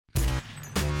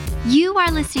You are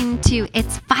listening to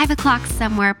It's 5 O'Clock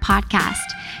Somewhere podcast,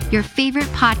 your favorite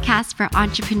podcast for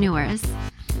entrepreneurs.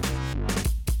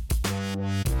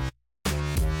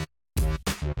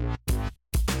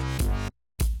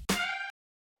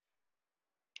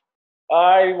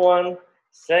 Hi, everyone.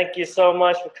 Thank you so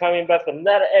much for coming back for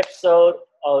another episode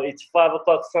of It's 5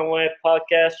 O'Clock Somewhere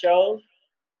podcast show.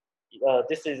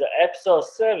 This is episode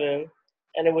 7,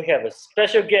 and then we have a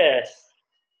special guest,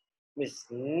 Miss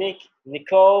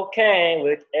Nicole Kane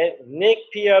with Nick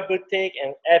PR Boutique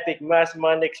and Epic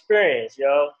Mastermind Experience,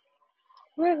 yo.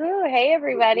 Woohoo! Hey,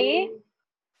 everybody.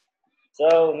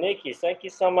 So, Nikki, thank you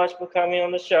so much for coming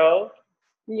on the show.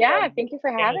 Yeah, thank you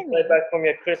for having me. Back from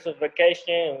your Christmas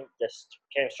vacation and just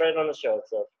came straight on the show.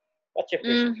 So, what's your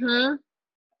Mm-hmm.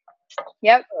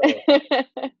 Yep.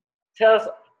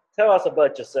 Tell us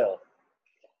about yourself.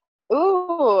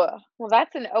 Ooh, well,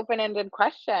 that's an open-ended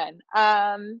question.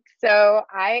 So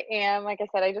I am, like I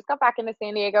said, I just got back into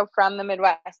San Diego from the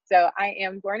Midwest. So I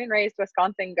am born and raised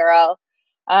Wisconsin girl.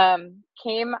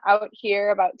 Came out here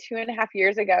about 2.5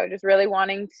 years ago, just really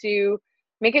wanting to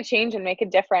make a change and make a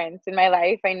difference in my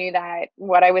life. I knew that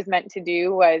what I was meant to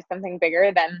do was something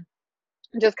bigger than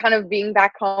just kind of being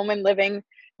back home and living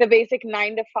the basic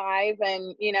 9 to 5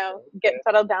 and, get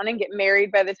settled down and get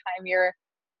married by the time you're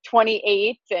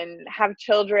 28 and have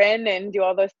children and do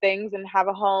all those things and have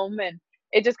a home. And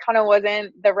it just kind of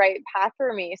wasn't the right path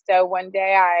for me. So one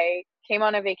day I came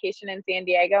on a vacation in San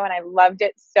Diego and I loved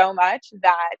it so much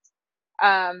that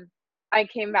I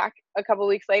came back a couple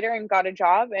weeks later and got a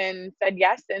job and said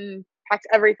yes and packed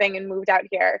everything and moved out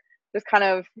here just kind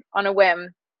of on a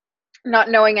whim, not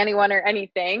knowing anyone or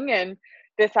anything, and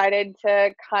decided to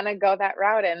kind of go that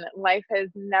route. And life has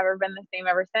never been the same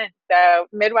ever since. So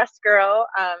Midwest girl,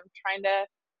 trying to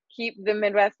keep the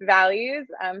Midwest values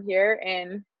here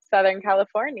in Southern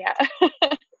California.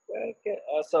 Okay.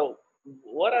 So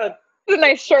what are a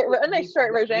nice short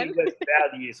version. Midwest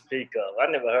value you speak of?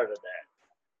 I never heard of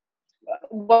that.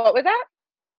 What was that?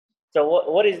 So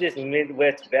what is this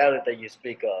Midwest value that you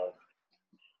speak of?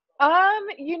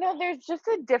 There's just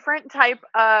a different type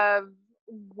of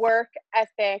work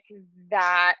ethic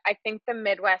that I think the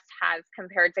Midwest has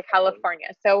compared to California.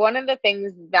 So one of the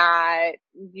things that,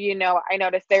 I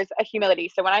noticed, there's a humility.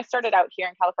 So when I started out here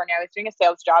in California, I was doing a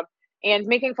sales job and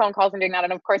making phone calls and doing that.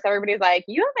 And of course, everybody's like,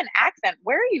 you have an accent.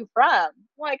 Where are you from? I'm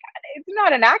like, it's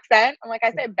not an accent. I'm like,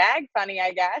 I said bag funny,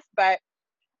 I guess. But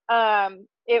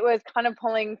it was kind of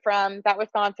pulling from that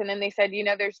Wisconsin. And they said,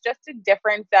 there's just a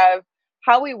difference of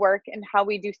how we work and how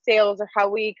we do sales, or how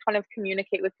we kind of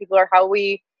communicate with people, or how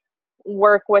we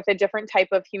work with a different type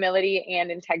of humility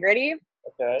and integrity.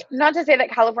 Okay. Not to say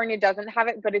that California doesn't have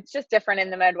it, but it's just different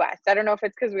in the Midwest. I don't know if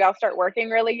it's because we all start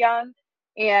working really young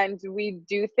and we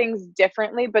do things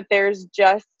differently, but there's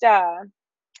just,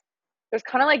 there's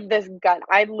kind of like this gut.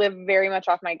 I live very much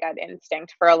off my gut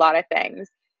instinct for a lot of things.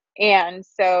 And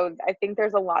so I think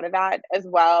there's a lot of that as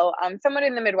well. Somewhat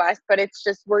in the Midwest, but it's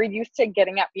just, we're used to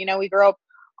getting up, we grow up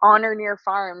on or near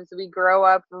farms. We grow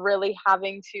up really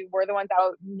we're the ones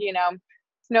out,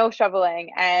 snow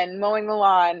shoveling and mowing the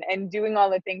lawn and doing all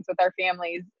the things with our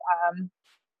families.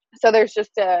 So there's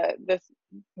just this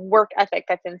work ethic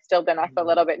that's instilled in us a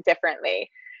little bit differently.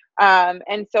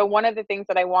 And so one of the things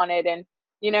that I wanted, and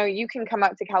you can come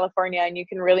out to California and you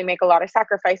can really make a lot of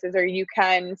sacrifices, or you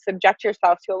can subject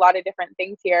yourself to a lot of different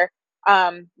things here.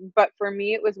 But for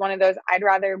me, it was one of those, I'd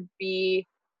rather be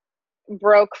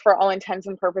broke for all intents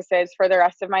and purposes for the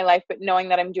rest of my life, but knowing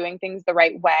that I'm doing things the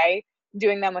right way,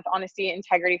 doing them with honesty,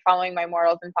 integrity, following my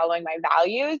morals and following my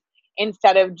values,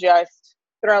 instead of just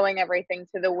throwing everything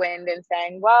to the wind and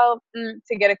saying, well,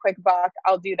 to get a quick buck,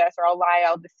 I'll do this, or I'll lie,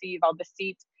 I'll deceive, I'll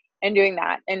deceit, and doing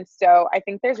that. And so I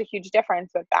think there's a huge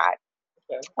difference with that.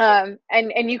 Okay.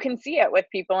 And you can see it with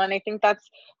people. And I think that's,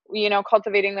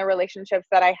 cultivating the relationships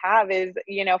that I have is,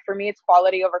 for me, it's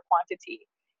quality over quantity.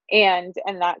 And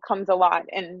that comes a lot.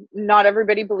 And not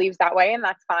everybody believes that way, and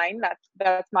that's fine.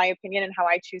 That's my opinion and how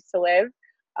I choose to live.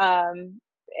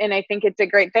 And I think it's a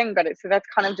great thing, so that's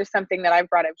kind of just something that I've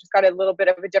brought. I've just got a little bit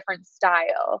of a different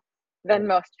style than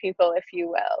most people, if you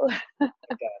will. I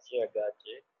got you.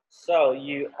 So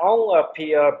you own a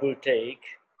PR boutique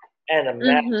and a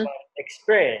mastermind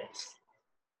experience.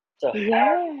 So how did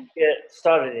you get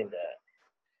started in that?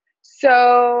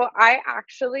 So I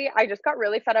just got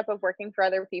really fed up of working for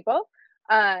other people.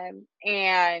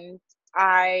 And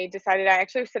I decided, I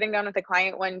actually was sitting down with a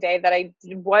client one day that I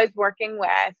was working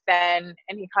with, and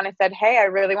he kind of said, hey, I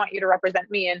really want you to represent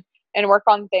me and work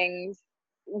on things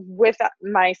with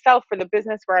myself for the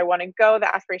business where I want to go,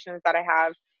 the aspirations that I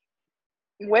have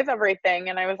with everything.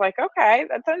 And I was like, okay,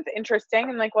 that sounds interesting.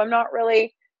 And like, well, I'm not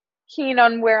really keen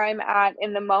on where I'm at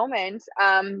in the moment.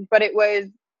 But it was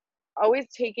always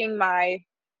taking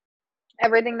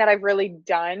everything that I've really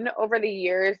done over the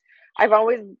years. I've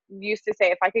always used to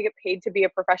say if I could get paid to be a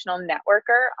professional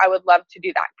networker, I would love to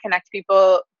do that. Connect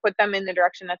people, put them in the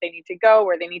direction that they need to go,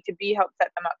 where they need to be, help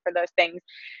set them up for those things.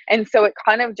 And so it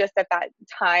kind of just at that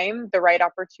time, the right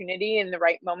opportunity and the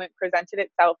right moment presented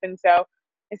itself. And so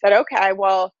I said, okay,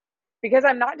 well, because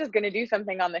I'm not just going to do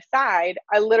something on the side,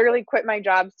 I literally quit my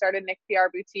job, started Nick PR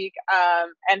Boutique,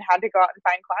 and had to go out and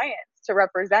find clients to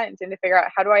represent and to figure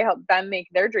out how do I help them make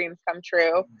their dreams come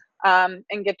true,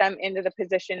 and get them into the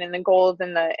position and the goals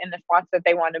and the spots that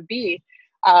they want to be.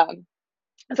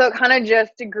 So it kind of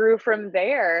just grew from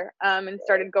there, and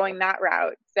started going that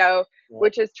route. So,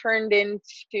 which has turned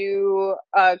into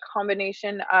a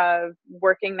combination of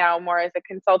working now more as a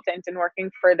consultant and working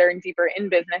further and deeper in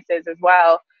businesses as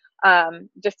well,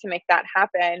 just to make that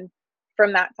happen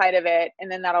from that side of it.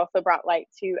 And then that also brought light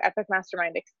to Epic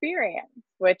Mastermind Experience,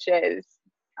 which is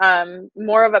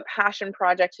more of a passion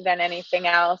project than anything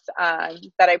else,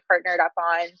 that I partnered up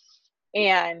on.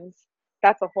 And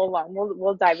that's a whole long,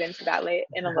 we'll dive into that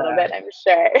in a little bit, I'm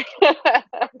sure.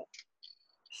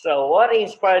 So what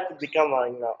inspired to become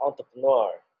an entrepreneur?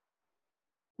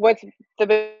 What's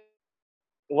the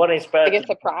What inspired biggest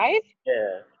to surprise?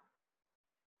 Yeah.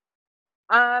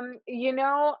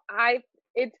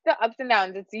 It's the ups and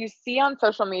downs. It's, you see on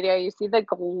social media, you see the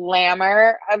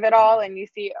glamour of it all, and you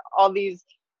see all these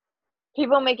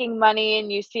people making money,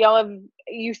 and you see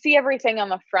everything on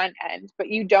the front end, but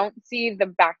you don't see the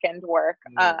back end work.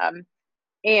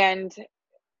 And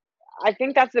I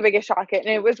think that's the biggest shock. And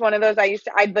it was one of those,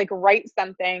 I'd like write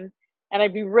something and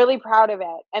I'd be really proud of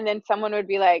it. And then someone would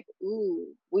be like, ooh,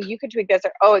 well, you could tweak this,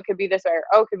 or, oh, it could be this way, or,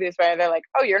 oh, it could be this way. And they're like,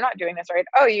 oh, you're not doing this right.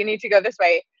 Oh, you need to go this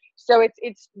way. So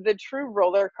it's the true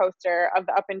roller coaster of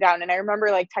the up and down. And I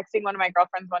remember like texting one of my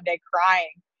girlfriends one day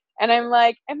crying. And I'm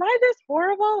like, am I this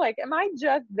horrible? Like, am I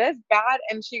just this bad?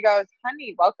 And she goes,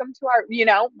 honey, welcome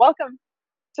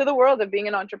to the world of being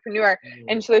an entrepreneur.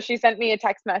 And so she sent me a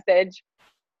text message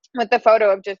with the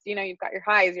photo of just, you've got your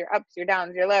highs, your ups, your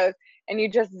downs, your lows, and you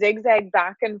just zigzag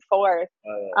back and forth.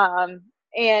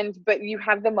 But you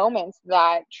have the moments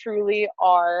that truly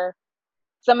are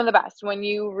some of the best, when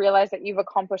you realize that you've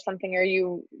accomplished something, or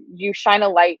you shine a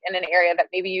light in an area that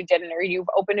maybe you didn't, or you've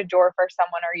opened a door for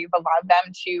someone, or you've allowed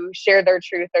them to share their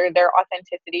truth or their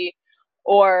authenticity.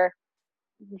 Or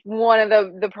one of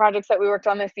the projects that we worked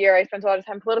on this year, I spent a lot of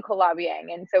time political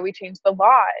lobbying, and so we changed the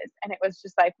laws, and it was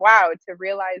just like, wow, to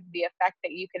realize the effect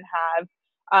that you can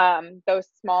have, those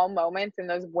small moments and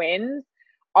those wins,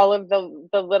 all of the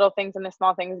little things and the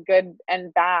small things, good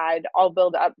and bad, all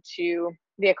build up to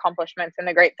the accomplishments and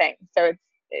the great things. So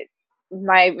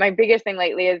my biggest thing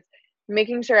lately is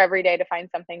making sure every day to find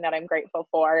something that I'm grateful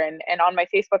for, and on my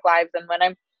Facebook lives, and when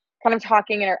I'm kind of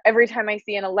talking, or every time I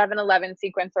see an 11:11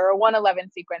 sequence or a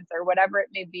 1:11 sequence or whatever it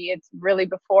may be, it's really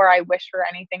before I wish for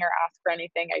anything or ask for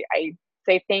anything, I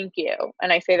say thank you,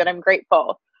 and I say that I'm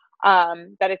grateful,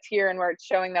 that it's here and where it's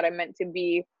showing that I'm meant to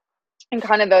be, and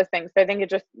kind of those things. So I think it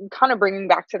just kind of bringing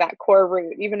back to that core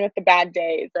root, even with the bad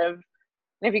days of,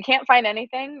 if you can't find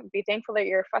anything, be thankful that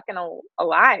you're fucking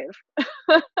alive.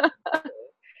 So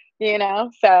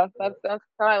that's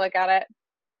how I look at it.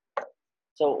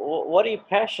 So what are you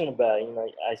passionate about?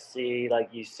 I see like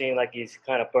you seem like you're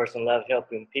kind of person love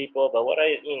helping people, but what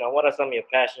are some of your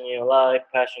passion in your life,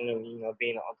 passion in,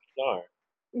 being an entrepreneur?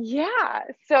 Yeah.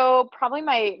 So probably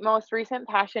my most recent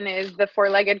passion is the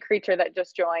four-legged creature that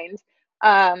just joined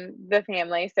the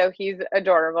family. So he's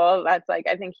adorable. That's like,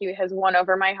 I think he has won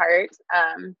over my heart.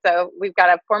 So we've got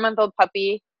a 4-month-old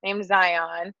puppy named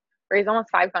Zion, or he's almost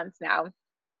 5 months now.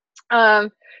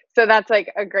 So that's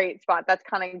like a great spot. That's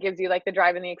kind of gives you like the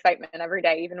drive and the excitement every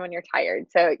day, even when you're tired.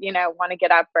 So, want to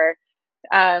get up, or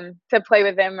to play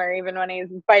with him, or even when he's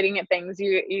biting at things,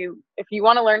 if you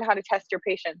want to learn how to test your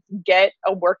patience, get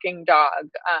a working dog,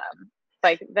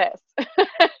 like this.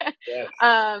 Yes.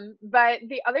 But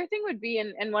the other thing would be,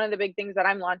 and one of the big things that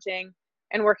I'm launching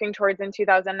and working towards in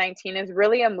 2019 is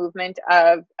really a movement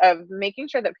of making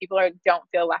sure that people don't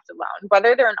feel left alone,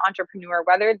 whether they're an entrepreneur,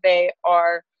 whether they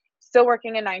are still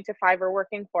working a 9 to 5 or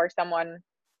working for someone,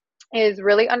 is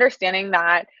really understanding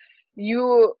that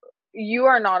you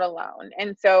are not alone.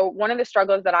 And so one of the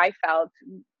struggles that I felt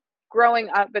growing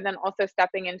up, but then also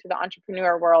stepping into the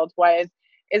entrepreneur world,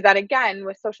 is that, again,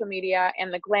 with social media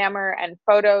and the glamour and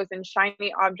photos and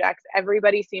shiny objects,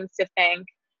 everybody seems to think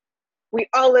we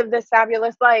all live this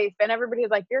fabulous life, and everybody's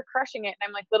like, you're crushing it. And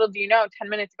I'm like, little do you know, 10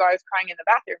 minutes ago, I was crying in the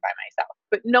bathroom by myself.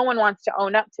 But no one wants to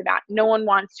own up to that. No one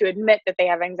wants to admit that they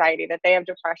have anxiety, that they have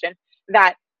depression,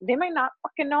 that they might not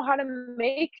fucking know how to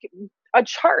make a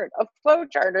chart, a flow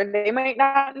chart, or they might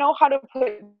not know how to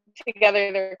put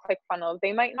together their ClickFunnels.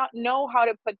 They might not know how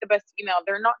to put the best email.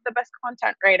 They're not the best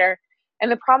content writer.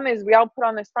 And the problem is we all put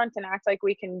on this front and act like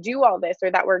we can do all this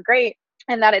or that we're great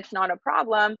and that it's not a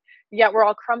problem, yet we're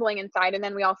all crumbling inside, and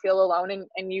then we all feel alone,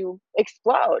 and you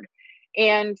explode.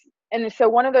 And so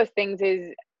one of those things is,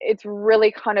 it's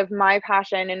really kind of my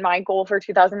passion and my goal for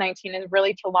 2019 is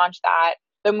really to launch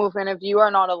the movement of You Are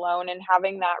Not Alone, and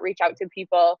having that reach out to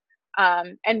people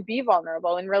and be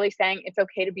vulnerable, and really saying it's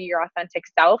okay to be your authentic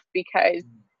self, because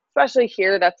especially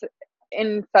here, that's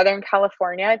in Southern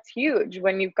California, it's huge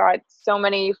when you've got so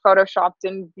many photoshopped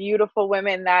and beautiful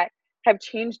women that have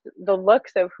changed the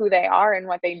looks of who they are and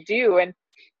what they do. And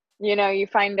you know, you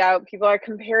find out people are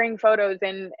comparing photos,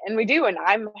 and we do, and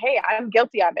I'm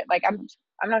guilty of it. Like, I'm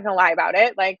not gonna lie about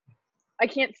it. Like, I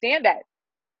can't stand it.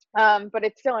 But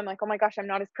it's still, I'm like, oh my gosh, I'm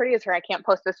not as pretty as her. I can't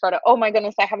post this photo. Oh my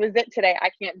goodness, I have a zit today.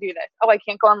 I can't do this. Oh, I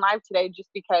can't go on live today just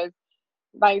because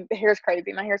my hair's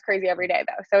crazy. My hair's crazy every day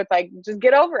though. So it's like, just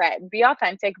get over it. Be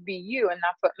authentic, be you. And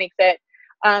that's what makes it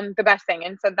the best thing.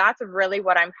 And so that's really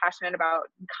what I'm passionate about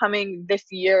coming this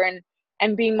year, and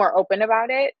being more open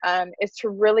about it, is to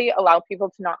really allow people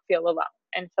to not feel alone,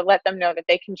 and to let them know that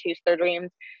they can chase their dreams.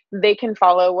 They can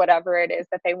follow whatever it is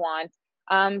that they want.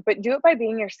 But do it by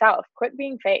being yourself. Quit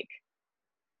being fake.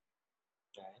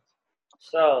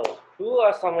 So, who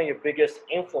are some of your biggest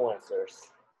influencers?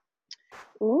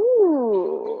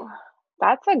 Ooh,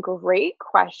 that's a great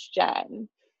question.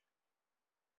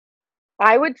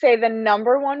 I would say the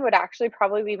number one would actually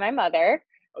probably be my mother.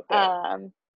 Okay.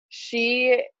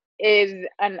 She is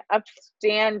an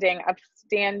upstanding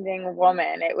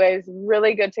woman. It was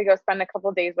really good to go spend a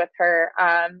couple days with her.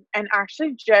 And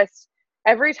actually, just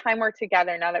every time we're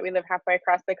together, now that we live halfway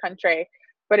across the country,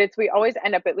 but we always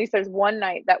end up, at least there's one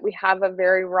night that we have a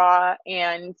very raw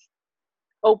and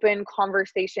open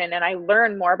conversation, and I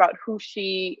learn more about who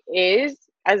she is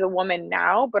as a woman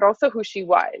now, but also who she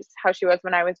was, how she was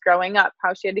when I was growing up,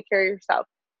 how she had to carry herself,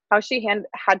 how she had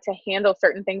to handle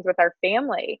certain things with our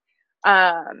family,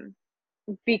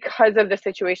 because of the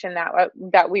situation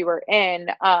that we were in,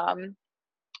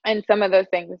 and some of those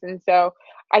things. And so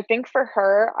I think for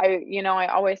her, I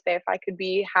always say, if I could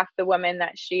be half the woman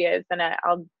that she is, then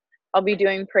I'll be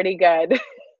doing pretty good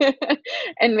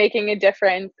and making a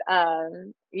difference,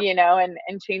 and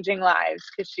changing lives,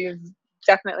 because she's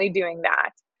definitely doing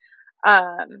that.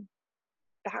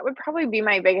 That would probably be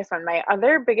my biggest one. My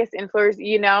other biggest influence,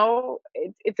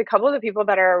 it's a couple of the people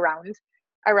that are around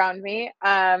me.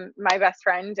 My best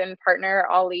friend and partner,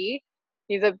 Ali,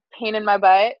 he's a pain in my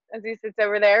butt as he sits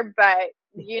over there, but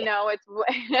it's,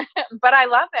 but I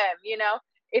love him,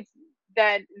 it's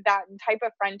that type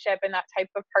of friendship and that type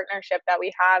of partnership that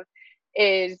we have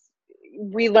is,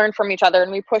 we learn from each other,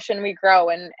 and we push and we grow.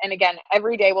 And again,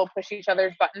 every day we'll push each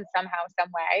other's buttons somehow, some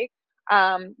way.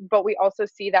 But we also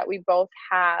see that we both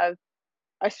have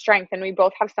a strength, and we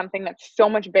both have something that's so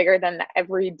much bigger than the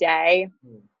everyday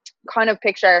kind of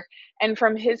picture. And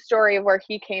from his story of where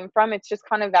he came from, it's just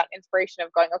kind of that inspiration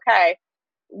of going, okay,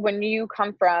 when you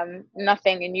come from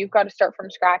nothing and you've got to start from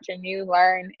scratch and you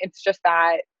learn, it's just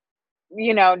that,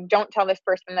 don't tell this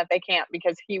person that they can't,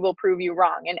 because he will prove you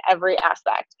wrong in every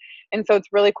aspect. And so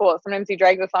it's really cool. Sometimes he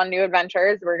drags us on new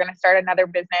adventures. We're going to start another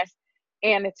business,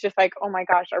 and it's just like, oh my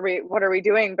gosh, what are we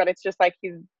doing? But it's just like,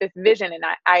 he's this vision, and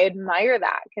I admire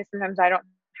that, because sometimes I don't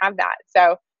have that.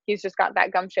 So he's just got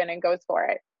that gumption and goes for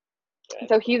it. Okay.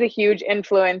 So he's a huge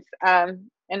influence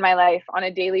in my life on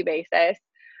a daily basis.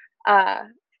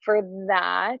 For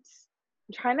that,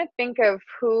 I'm trying to think of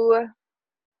who.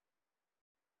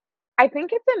 I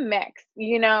think it's a mix.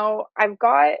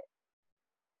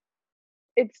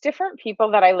 It's different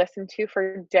people that I listen to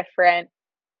for different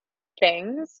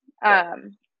things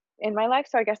in my life.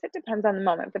 So I guess it depends on the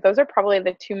moment, but those are probably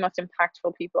the two most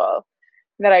impactful people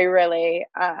that I really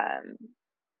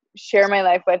share my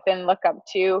life with and look up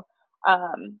to.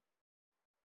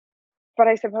 But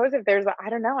I suppose if there's,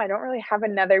 I don't know, I don't really have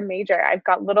another major. I've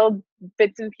got little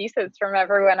bits and pieces from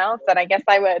everyone else that I guess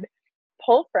I would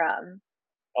pull from.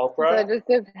 Oprah? So it just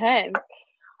depends.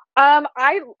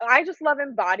 I just love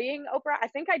embodying Oprah. I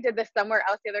think I did this somewhere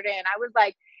else the other day, and I was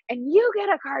like, and you get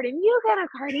a card, and you get a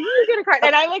card, and you get a card.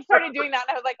 And I started doing that,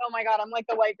 and I was like, oh my God, I'm like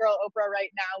the white girl Oprah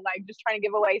right now, like just trying to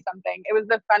give away something. It was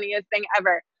the funniest thing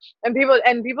ever. And people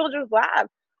just laugh.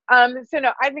 So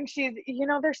no, I think she's,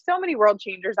 there's so many world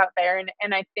changers out there.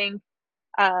 And I think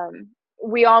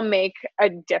we all make a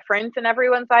difference in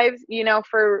everyone's lives.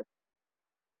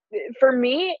 For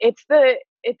me, it's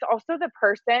also the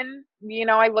person,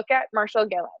 I look at Marshall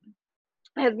Gillen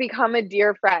has become a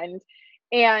dear friend,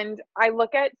 And I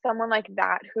look at someone like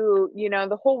that who, you know,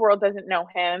 the whole world doesn't know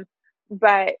him,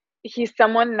 but he's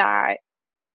someone that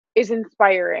is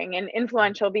inspiring and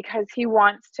influential because he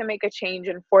wants to make a change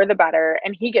and for the better.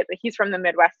 And he's from the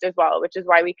Midwest as well, which is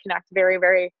why we connect very,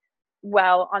 very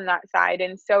well on that side.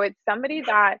 And so it's somebody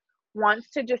that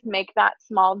wants to just make that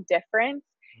small difference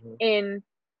Mhm.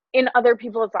 in other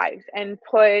people's lives and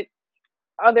put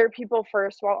other people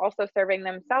first while also serving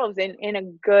themselves in a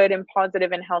good and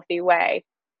positive and healthy way.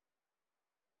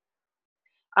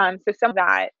 So some of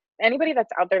that anybody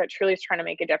that's out there that truly is trying to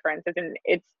make a difference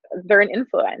they're an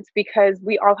influence because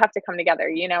we all have to come together.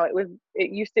 You know,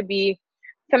 it used to be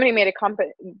somebody made a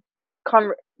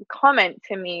com- comment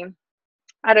to me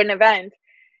at an event,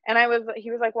 and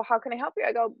he was like, "Well, how can I help you?"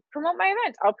 I go, "Promote my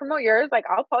event. I'll promote yours. Like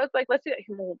I'll post. Like let's do it."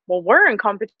 Well, we're in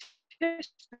competition.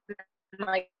 I'm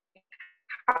like,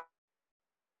 how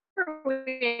are we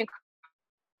in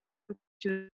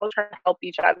competition? We're trying to help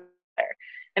each other,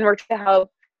 and we're trying to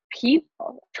help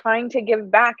people trying to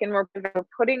give back, and we're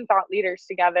putting thought leaders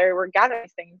together. We're gathering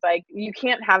things. Like you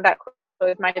can't have that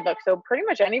closed-minded look. So pretty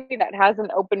much anybody that has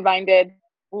an open-minded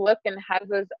look and has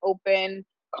those open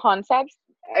concepts,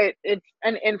 it's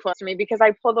an influence to me because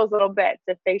I pull those little bits.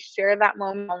 If they share that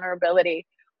moment of vulnerability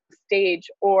stage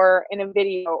or in a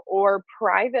video or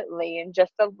privately and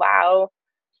just allow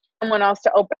someone else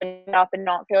to open up and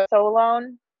not feel so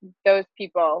alone, those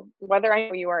people, whether I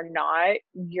know you or not,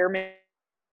 you're.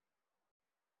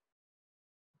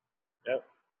 Yep.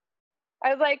 I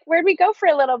was like, "Where'd we go for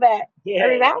a little bit? Are Yeah,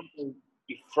 we back?"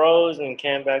 you froze and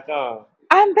came back on.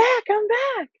 I'm back. I'm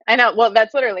back. I know. Well,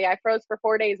 that's literally I froze for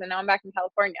 4 days and now I'm back in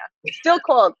California. Still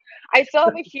cold. I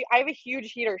still have I have a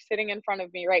huge heater sitting in front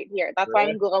of me right here. That's why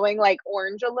Really? I'm glowing like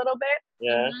orange a little bit.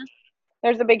 Yeah.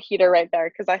 There's a big heater right there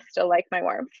because I still like my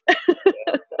warmth.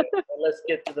 Let's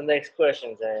get to the next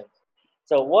question then.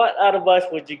 So, what advice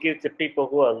would you give to people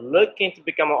who are looking to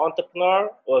become an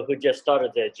entrepreneur or who just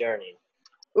started their journey?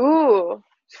 Ooh,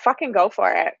 fucking go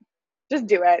for it. Just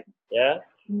do it. Yeah.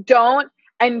 Don't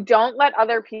let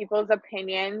other people's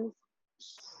opinions,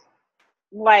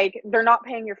 like they're not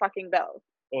paying your fucking bills.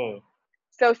 Mm.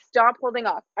 So stop holding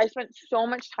off. I spent so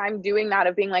much time doing that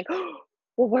of being like, oh,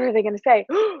 well, what are they going to say?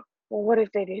 Well, what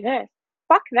if they do this?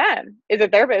 Fuck them. Is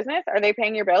it their business? Are they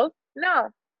paying your bills? No.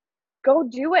 Go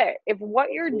do it. If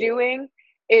what you're doing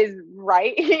is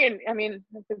right, I mean,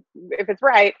 if it's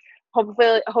right,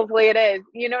 hopefully it is.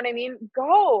 You know what I mean?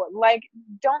 Go. Like,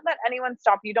 don't let anyone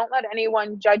stop you. Don't let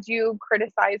anyone judge you,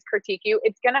 criticize, critique you.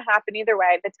 It's gonna happen either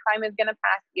way. The time is gonna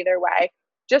pass either way.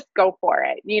 Just go for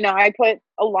it. You know, I put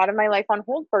a lot of my life on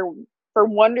hold for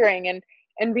wondering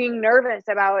and being nervous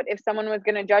about if someone was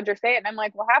going to judge or say it. And I'm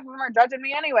like, well, half of them are judging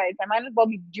me anyways. I might as well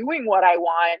be doing what I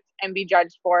want and be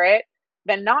judged for it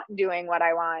than not doing what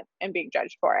I want and being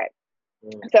judged for it.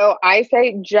 Mm. So I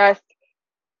say just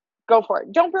go for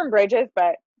it. Don't burn bridges,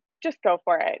 but just go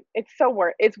for it.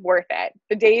 It's worth it.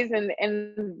 The days and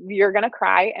you're gonna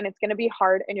cry and it's gonna be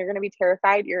hard and you're gonna be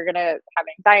terrified, you're gonna have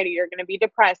anxiety, you're gonna be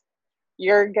depressed,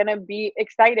 you're gonna be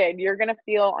excited, you're gonna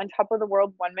feel on top of the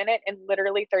world 1 minute and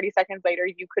literally 30 seconds later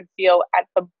you could feel at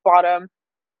the bottom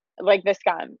like the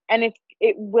scum. And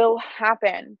it will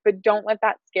happen, but don't let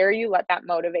that scare you, let that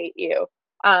motivate you.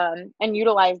 And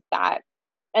utilize that.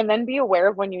 And then be aware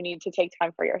of when you need to take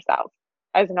time for yourself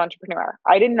as an entrepreneur.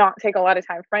 I did not take a lot of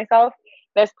time for myself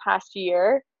this past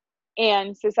year.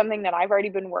 And so something that I've already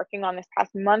been working on this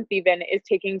past month even is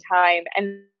taking time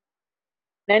and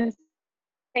then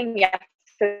saying yes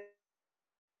to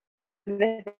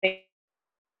the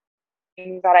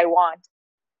things that I want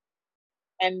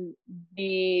and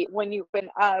when you open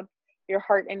up your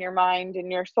heart and your mind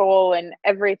and your soul and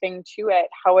everything to it,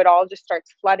 how it all just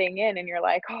starts flooding in and you're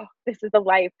like, oh, this is the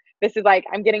life. This is like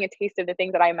I'm getting a taste of the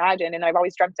things that I imagine and I've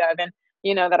always dreamt of and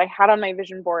that I had on my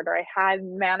vision board or I had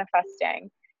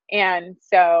manifesting. And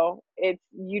so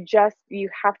you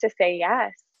have to say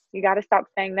yes. You got to stop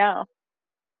saying no.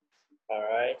 All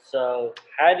right. So,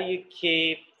 how do you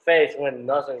keep faith when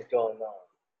nothing's going on?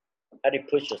 How do you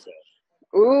push yourself?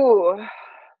 Ooh,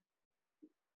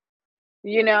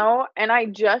 and I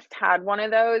just had one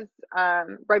of those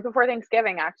right before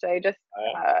Thanksgiving. Actually, I just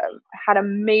All right. had a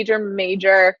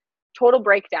major total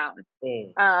breakdown.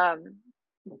 Mm.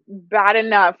 Bad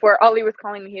enough where Ollie was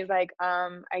calling me. He's like,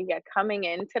 "Are you coming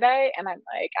in today?" And I'm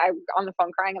like, I on the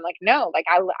phone crying. I'm like, "No, like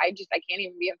I can't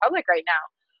even be in public right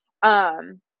now."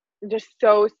 Just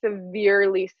so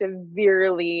severely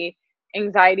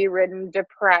anxiety ridden,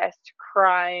 depressed,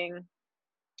 crying,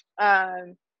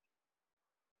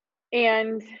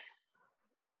 and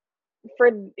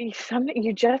for something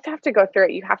you just have to go through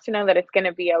it. You have to know that it's going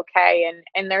to be okay,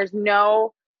 and there's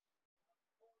no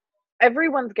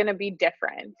everyone's going to be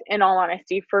different, in all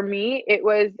honesty. For me, it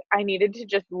was, I needed to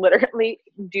just literally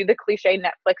do the cliche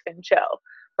Netflix and chill.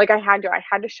 Like I had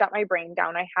to shut my brain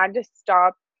down. I had to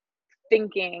stop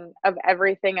thinking of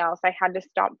everything else. I had to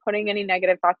stop putting any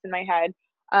negative thoughts in my head.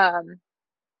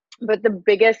 But the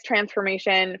biggest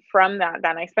transformation from that,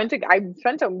 then I spent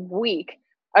a week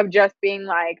of just being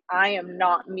like, I am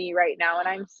not me right now, and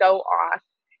I'm so off.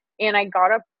 And I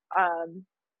got up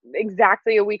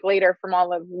exactly a week later from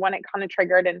all of when it kind of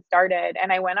triggered and started,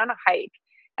 and I went on a hike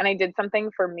and I did something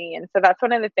for me. And so that's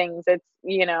one of the things. It's,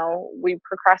 we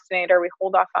procrastinate or we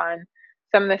hold off on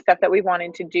some of the stuff that we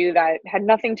wanted to do that had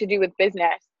nothing to do with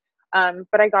business.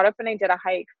 But I got up and I did a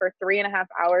hike for 3.5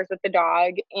 hours with the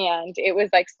dog, and it was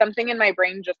like something in my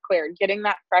brain just cleared, getting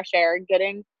that fresh air,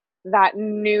 getting that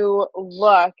new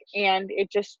look. And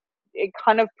it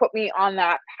kind of put me on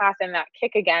that path and that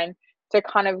kick again to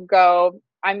kind of go,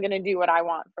 I'm going to do what I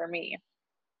want for me.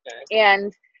 Okay.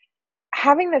 And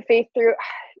having the faith through,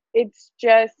 it's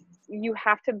just, you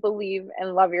have to believe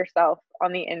and love yourself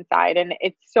on the inside. And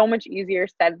it's so much easier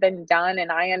said than done.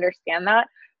 And I understand that.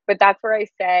 But that's where I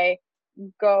say,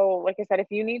 go, like I said, if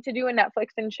you need to do a Netflix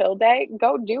and chill day,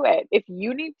 go do it. If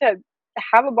you need to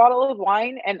have a bottle of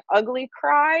wine and ugly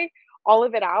cry all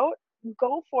of it out,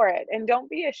 go for it. And don't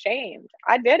be ashamed.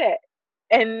 I did it.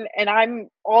 And I'm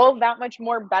all that much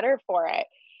more better for it.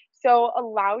 So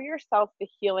allow yourself the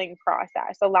healing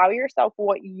process. Allow yourself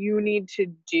what you need to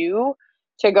do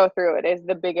to go through it is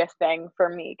the biggest thing for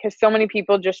me. Because so many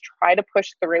people just try to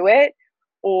push through it,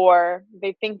 or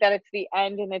they think that it's the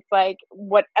end. And it's like,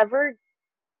 whatever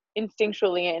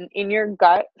instinctually in your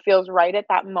gut feels right at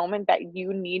that moment that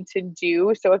you need to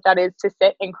do. So if that is to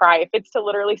sit and cry, if it's to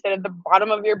literally sit at the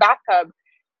bottom of your bathtub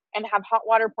and have hot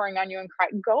water pouring on you and cry,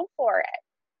 go for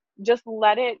it. Just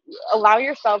allow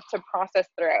yourself to process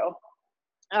through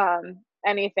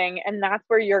anything. And that's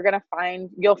where you'll find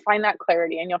that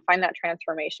clarity, and you'll find that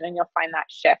transformation, and you'll find that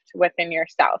shift within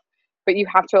yourself. But you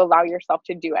have to allow yourself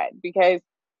to do it, because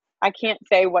I can't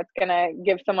say what's going to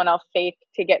give someone else faith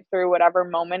to get through whatever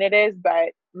moment it is.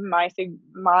 But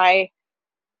my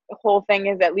whole thing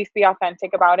is, at least be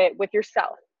authentic about it with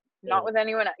yourself, not with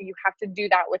anyone else. You have to do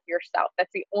that with yourself. That's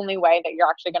the only way that you're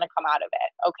actually going to come out of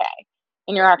it. Okay.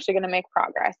 And you're actually going to make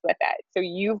progress with it. So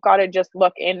you've got to just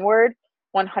look inward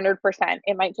 100%.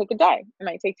 It might take a day. It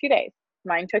might take 2 days.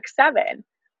 Mine took 7.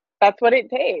 That's what it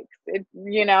takes.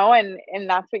 And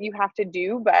that's what you have to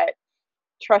do. But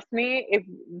trust me,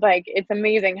 it's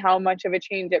amazing how much of a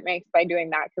change it makes by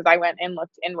doing that. Because I went and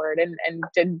looked inward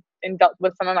and dealt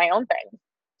with some of my own things,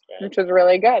 which was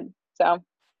really good. So.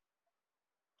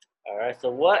 All right.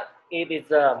 So what is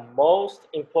the most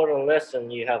important lesson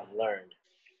you have learned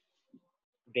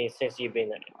since you've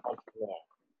been an entrepreneur?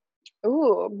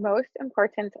 Ooh, most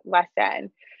important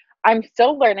lesson. I'm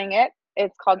still learning it.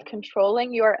 It's called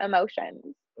controlling your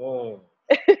emotions.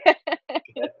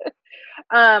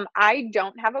 I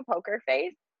don't have a poker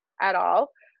face at all.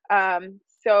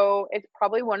 So it's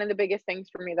probably one of the biggest things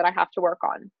for me that I have to work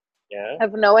on. Yeah.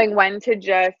 Of knowing when to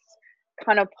just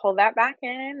kind of pull that back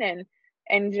in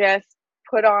and just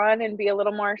put on and be a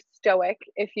little more stoic,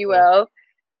 if you will.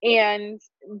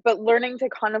 But learning to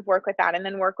kind of work with that, and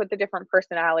then work with the different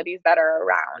personalities that are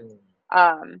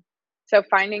around. So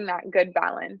finding that good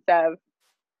balance of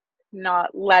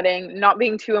not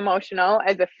being too emotional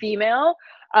as a female.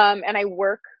 And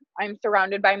I'm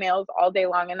surrounded by males all day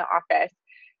long in the office.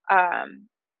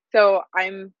 So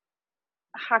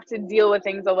have to deal with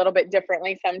things a little bit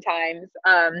differently sometimes,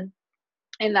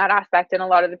 in that aspect. And a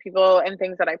lot of the people and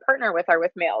things that I partner with are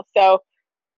with males. So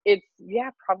it's,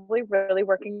 probably really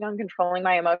working on controlling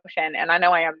my emotion. And I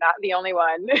know I am not the only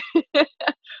one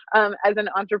as an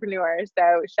entrepreneur.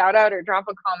 So shout out or drop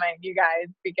a comment, you guys,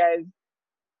 because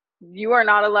you are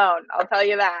not alone. I'll tell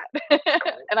you that.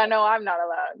 And I know I'm not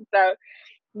alone. So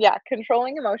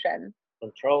controlling emotions.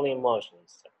 Controlling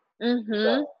emotions. Mm-hmm.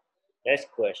 So,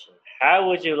 next question. How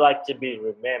would you like to be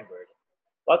remembered?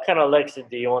 What kind of legacy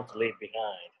do you want to leave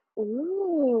behind?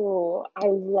 Ooh, I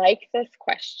like this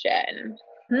question.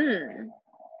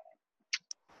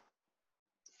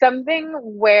 Something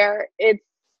where it's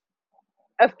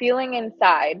a feeling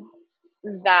inside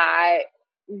that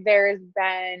there's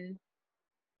been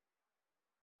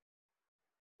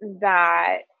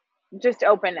that just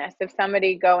openness of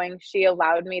somebody going, she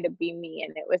allowed me to be me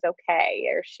and it was okay,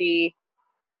 or she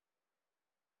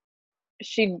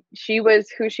was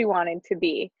who she wanted to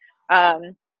be,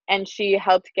 and she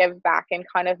helped give back and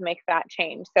kind of make that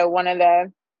change. So one of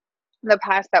the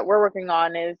paths that we're working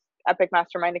on is Epic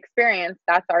Mastermind Experience.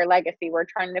 That's our legacy. We're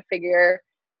trying to figure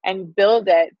and build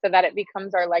it so that it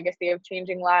becomes our legacy of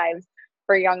changing lives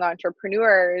for young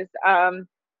entrepreneurs. And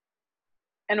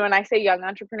when I say young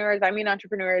entrepreneurs, I mean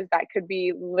entrepreneurs that could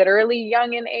be literally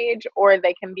young in age, or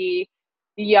they can be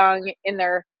young in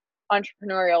their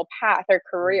entrepreneurial path or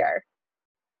career.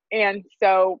 And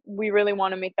so we really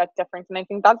want to make that difference. And I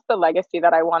think that's the legacy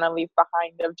that I want to leave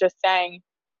behind, of just saying,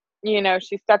 you know,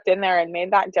 she stepped in there and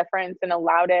made that difference and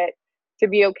allowed it to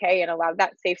be okay, and allowed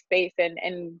that safe space,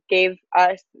 and gave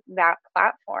us that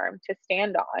platform to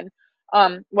stand on.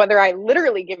 Whether I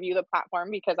literally give you the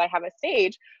platform because I have a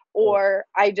stage, or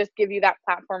I just give you that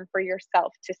platform for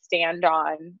yourself to stand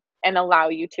on and allow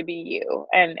you to be you,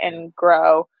 and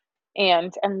grow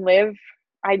and live.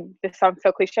 This sounds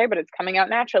so cliche, but it's coming out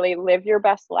naturally. Live your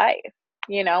best life.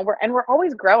 You know, we're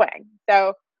always growing.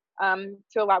 So to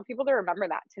allow people to remember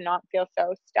that, to not feel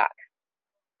so stuck.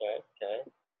 Okay.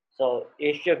 So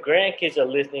if your grandkids are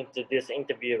listening to this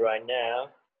interview right now,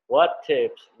 what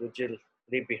tips would you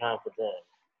leave behind for them?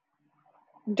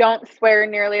 Don't swear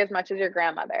nearly as much as your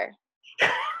grandmother.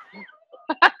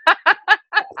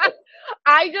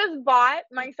 I just bought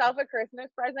myself a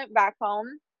Christmas present back home.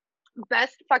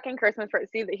 Best fucking Christmas present.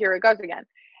 See, here it goes again.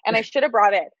 And I should have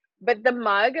brought it. But the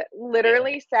mug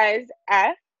literally says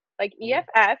F, like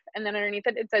EFF, and then underneath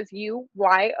it says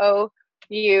UYOUCSEE,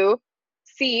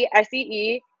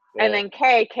 and then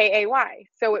KAY.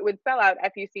 So it would spell out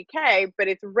FUCK, but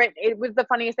it's written. It was the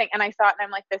funniest thing. And I saw it and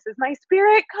I'm like, this is my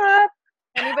spirit cup.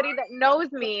 Anybody that knows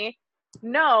me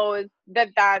knows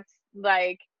that that's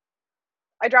like,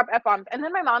 I drop F-bombs. And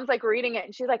then my mom's like reading it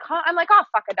and she's like, huh? I'm like, oh,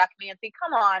 fuck a duck, Nancy,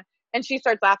 come on. And she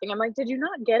starts laughing. I'm like, did you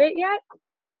not get it yet?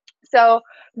 So,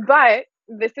 but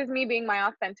this is me being my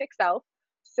authentic self.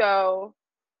 So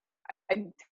I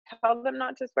tell them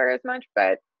not to swear as much,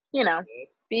 but you know,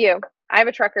 be you. I have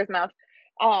a trucker's mouth.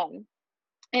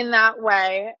 In that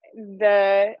way, and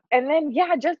then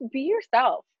just be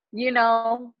yourself. You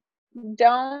know,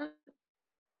 don't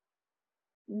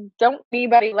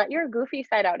anybody let your goofy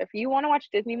side out. If you want to watch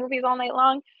Disney movies all night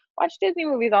long, watch Disney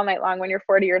movies all night long when you're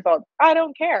 40 years old. I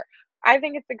don't care. I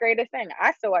think it's the greatest thing.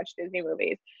 I still watch Disney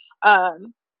movies.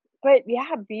 But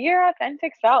yeah, be your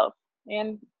authentic self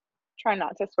and try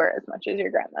not to swear as much as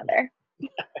your grandmother.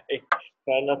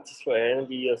 Try not to swear and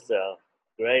be yourself.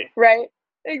 Right.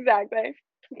 Exactly.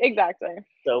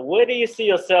 So where do you see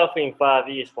yourself in 5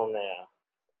 years from now?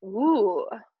 Ooh.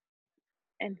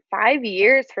 In 5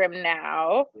 years from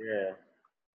now. Yeah.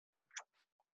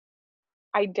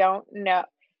 I don't know.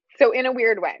 So in a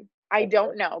weird way, I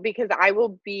don't know, because I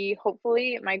will be,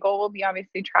 hopefully, my goal will be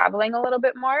obviously traveling a little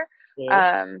bit more.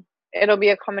 Yeah. It'll be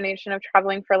a combination of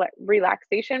traveling for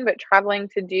relaxation, but traveling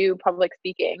to do public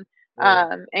speaking,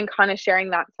 and kind of sharing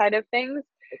that side of things.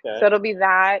 Okay. So it'll be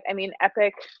that. I mean,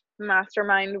 Epic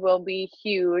Mastermind will be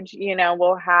huge. You know,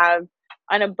 we'll have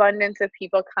an abundance of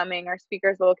people coming. Our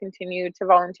speakers will continue to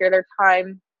volunteer their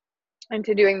time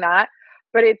into doing that.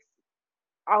 But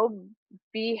I'll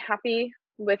be happy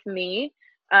with me,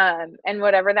 and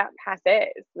whatever that path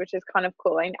is, which is kind of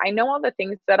cool. I know all the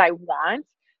things that I want,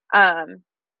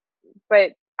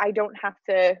 but I don't have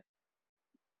to.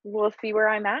 We'll see where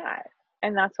I'm at,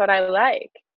 and that's what I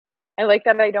like. I like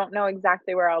that I don't know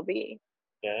exactly where I'll be.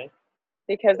 Okay.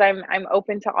 Because I'm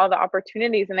open to all the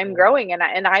opportunities, and I'm growing, and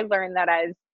I learned that,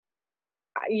 as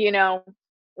you know,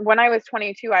 when I was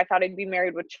 22, I thought I'd be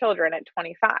married with children at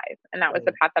 25, and that was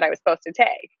the path that I was supposed to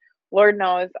take. Lord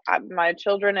knows my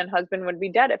children and husband would be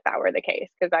dead if that were the case,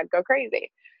 because I'd go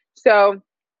crazy. So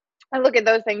I look at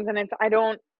those things, and I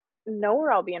don't know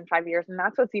where I'll be in 5 years, and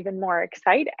that's what's even more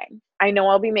exciting. I know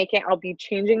I'll be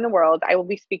changing the world. I will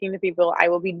be speaking to people. I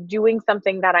will be doing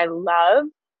something that I love,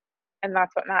 and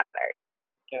that's what matters.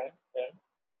 Okay.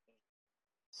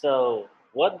 So,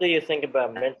 what do you think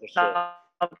about mentorship?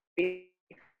 Wait.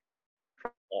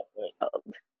 I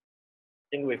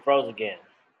think we froze again.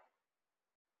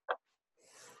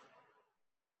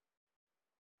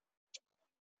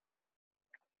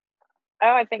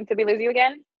 Oh, I think, did we lose you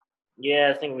again?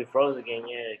 Yeah, I think we froze again.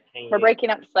 Yeah, we're breaking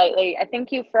up slightly. I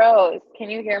think you froze. Can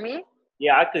you hear me?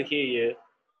 Yeah, I could hear you.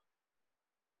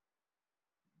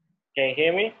 Can you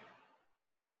hear me?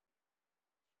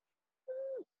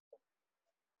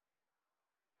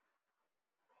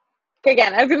 Okay,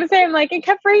 again, I was going to say, I'm like, it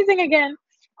kept freezing again.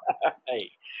 All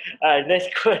right,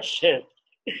 next question.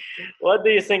 What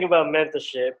do you think about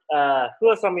mentorship? Who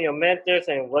are some of your mentors,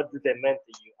 and what do they mentor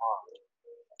you on?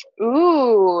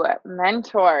 Ooh,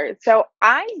 mentors. So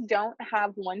I don't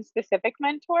have one specific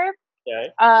mentor.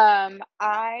 Okay.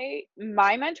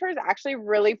 My mentors actually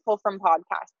really pull from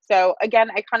podcasts. So again,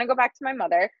 I kind of go back to my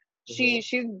mother.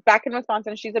 She's back in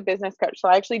Wisconsin. She's a business coach. So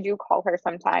I actually do call her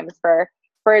sometimes for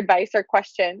advice or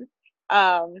questions.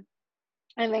 And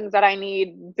and things that I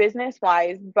need business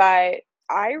wise. But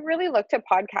I really looked at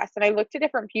podcasts and I looked at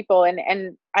different people,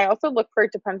 and I also look for,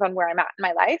 it depends on where I'm at in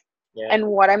my life Yeah. and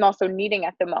what I'm also needing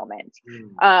at the moment.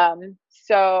 Mm.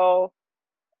 So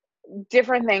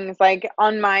different things, like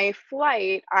on my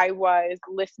flight, I was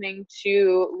listening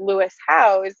to Lewis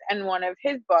Howes and one of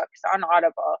his books on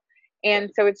Audible. And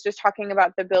so it's just talking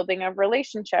about the building of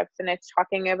relationships, and it's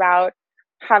talking about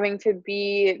having to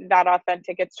be that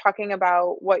authentic. It's talking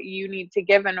about what you need to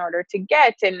give in order to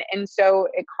get. And so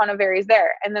it kind of varies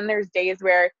there. And then there's days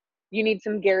where you need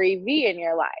some Gary V in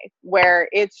your life, where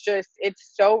it's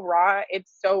so raw,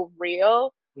 it's so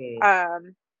real.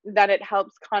 Mm. That it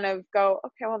helps kind of go,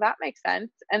 okay, well, that makes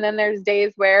sense. And then there's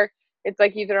days where it's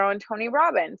like you throw in Tony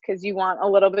Robbins because you want a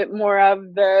little bit more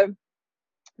of the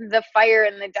fire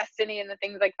and the destiny and the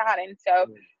things like that. And so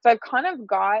I've kind of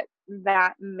got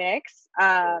that mix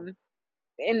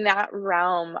in that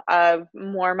realm of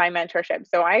more my mentorship.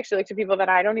 So I actually look to people that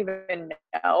I don't even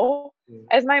know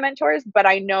as my mentors, but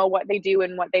I know what they do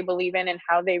and what they believe in and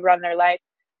how they run their life.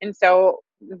 And so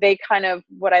they kind of,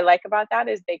 what I like about that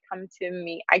is they come to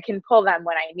me. I can pull them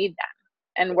when I need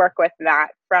them and work with that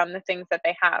from the things that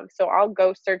they have. So I'll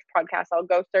go search podcasts, I'll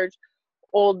go search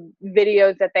old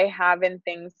videos that they have and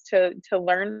things to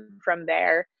learn from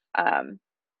there,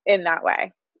 in that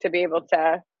way, to be able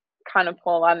to kind of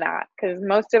pull on that, because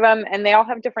most of them, and they all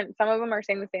have different, some of them are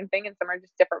saying the same thing and some are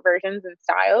just different versions and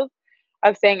styles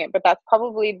of saying it, but that's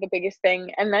probably the biggest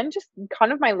thing. And then just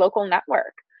kind of my local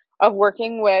network of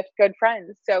working with good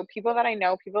friends, so people that I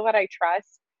know, people that I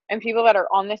trust, and people that are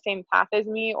on the same path as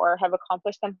me or have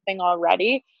accomplished something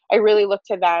already. I really look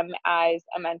to them as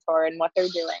a mentor and what they're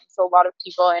doing. So a lot of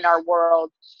people in our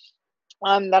world,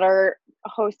 that are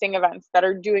hosting events, that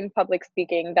are doing public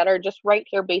speaking, that are just right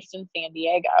here based in San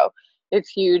Diego, it's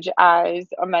huge as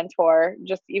a mentor,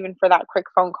 just even for that quick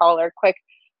phone call or quick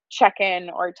check-in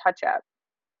or touch up.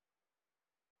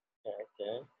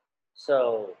 Okay.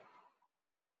 So,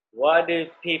 why do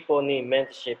people need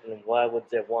mentorship and why would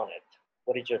they want it?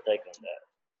 What is your take on that?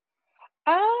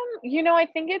 I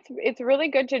think it's really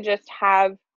good to just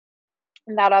have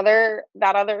that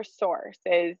other source.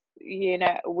 Is,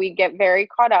 we get very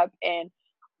caught up in,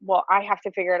 well, I have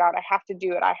to figure it out, I have to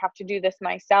do it, I have to do this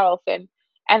myself, and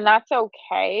that's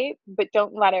okay, but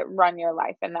don't let it run your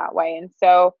life in that way. And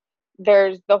so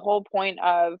there's the whole point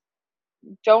of,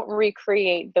 don't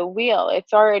recreate the wheel,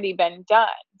 it's already been done.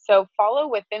 So follow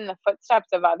within the footsteps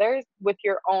of others with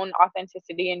your own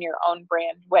authenticity and your own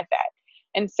brand with it.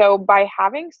 And so by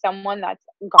having someone that's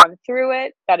gone through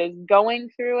it, that is going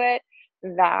through it,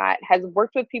 that has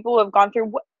worked with people who have gone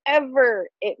through whatever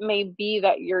it may be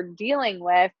that you're dealing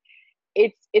with,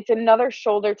 it's another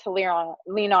shoulder to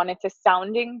lean on. It's a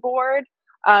sounding board.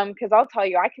 Because I'll tell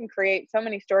you, I can create so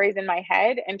many stories in my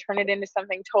head and turn it into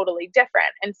something totally different.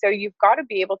 And so you've got to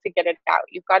be able to get it out.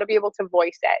 You've got to be able to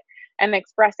voice it and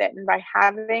express it. And by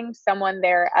having someone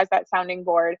there as that sounding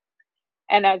board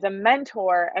and as a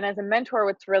mentor,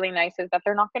 what's really nice is that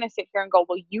they're not going to sit here and go,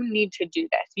 well, you need to do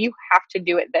this, you have to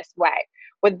do it this way.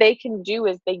 What they can do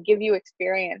is they give you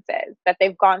experiences that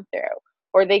they've gone through,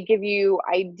 or they give you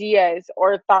ideas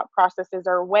or thought processes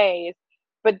or ways,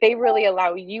 but they really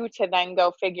allow you to then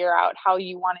go figure out how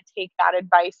you want to take that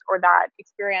advice or that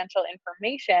experiential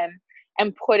information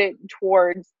and put it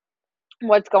towards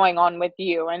what's going on with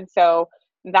you. And so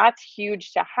that's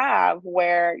huge to have,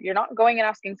 where you're not going and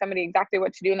asking somebody exactly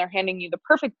what to do and they're handing you the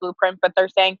perfect blueprint, but they're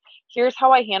saying, here's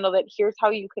how I handled it, here's how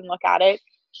you can look at it,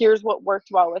 here's what worked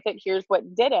well with it, here's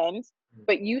what didn't.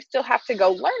 But you still have to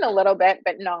go learn a little bit,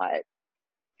 but not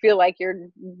feel like you're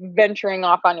venturing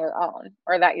off on your own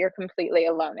or that you're completely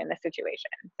alone in the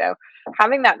situation. So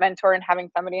having that mentor and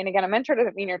having somebody, and again, a mentor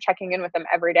doesn't mean you're checking in with them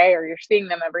every day or you're seeing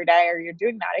them every day or you're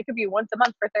doing that. It could be once a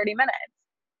month for 30 minutes.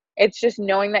 It's just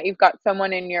knowing that you've got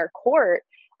someone in your court,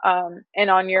 and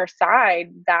on your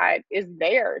side, that is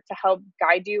there to help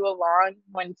guide you along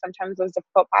when sometimes those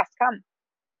difficult paths come.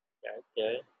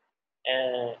 Okay.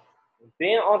 And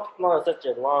being an entrepreneur is such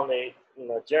a long,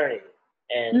 journey.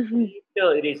 And do you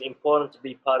feel it is important to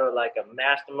be part of like a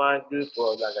mastermind group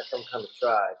or like some kind of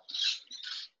tribe?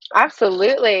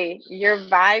 Absolutely. Your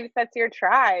vibe sets your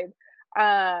tribe.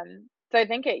 So I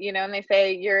think and they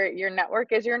say your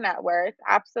network is your net worth.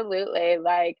 Absolutely.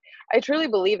 Like, I truly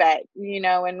believe it,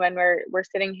 and when we're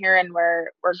sitting here and we're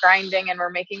grinding and we're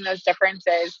making those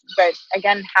differences. But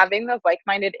again, having those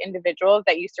like-minded individuals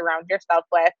that you surround yourself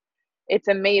with, it's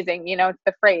amazing. It's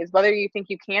the phrase, whether you think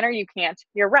you can or you can't,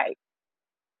 you're right.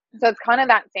 So it's kind of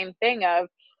that same thing of,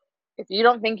 If you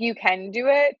don't think you can do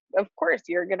it, of course,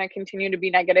 you're going to continue to be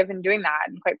negative in doing that.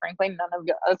 And quite frankly, none of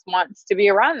us wants to be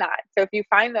around that. So if you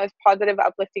find those positive,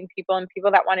 uplifting people and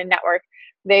people that want to network,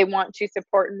 they want to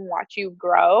support and watch you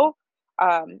grow,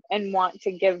 and want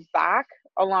to give back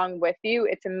along with you,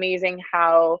 it's amazing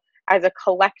how, as a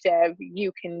collective,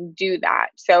 you can do that.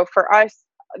 So for us,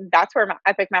 that's where my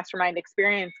Epic Mastermind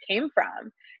experience came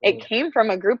from. It Mm. came from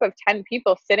a group of 10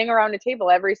 people sitting around a table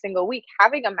every single week,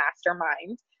 having a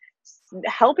mastermind,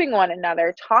 helping one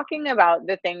another, talking about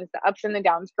the things, the ups and the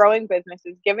downs, growing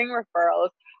businesses, giving referrals.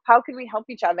 How can we help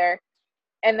each other?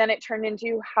 And then it turned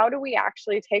into, how do we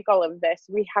actually take all of this?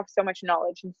 We have so much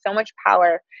knowledge and so much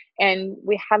power, and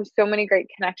we have so many great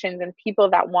connections and people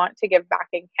that want to give back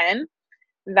and can,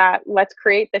 that let's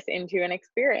create this into an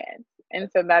experience. And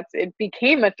so it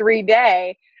became a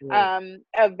 3-day Mm.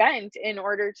 event in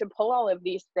order to pull all of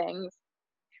these things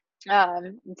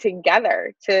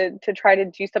together to try to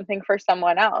do something for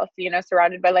someone else,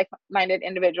 surrounded by like-minded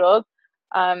individuals.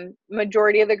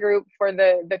 Majority of the group for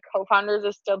the co-founders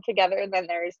is still together, and then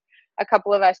there's a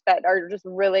couple of us that are just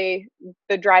really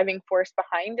the driving force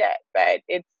behind it. But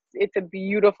it's a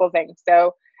beautiful thing.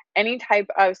 So any type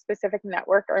of specific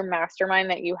network or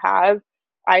mastermind that you have,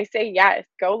 I say yes.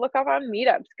 Go look up on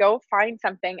meetups, go find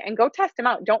something and go test them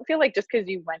out. Don't feel like just because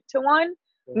you went to one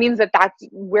Mm. means that that's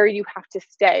where you have to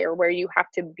stay or where you have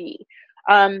to be.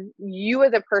 You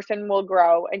as a person will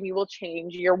grow and you will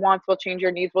change. Your wants will change,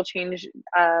 your needs will change,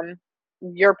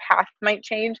 your path might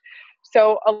change.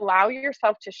 So allow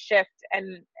yourself to shift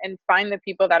and find the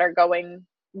people that are going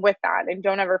with that, and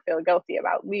don't ever feel guilty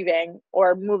about leaving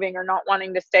or moving or not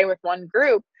wanting to stay with one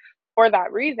group for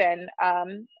that reason.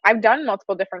 I've done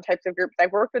multiple different types of groups.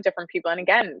 I've worked with different people, and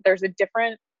again, there's a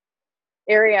different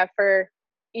area for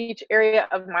each area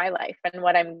of my life and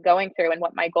what I'm going through and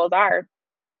what my goals are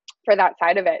for that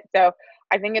side of it. So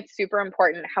I think it's super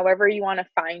important, however you want to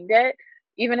find it,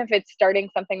 even if it's starting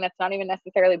something that's not even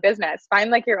necessarily business,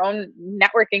 find like your own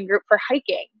networking group for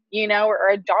hiking, or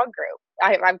a dog group.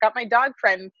 I've got my dog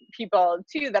friend people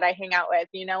too that I hang out with,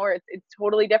 where it's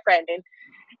totally different,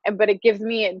 but it gives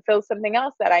me, it fills something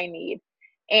else that I need.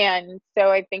 And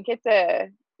so I think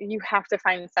you have to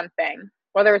find something,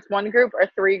 whether it's one group or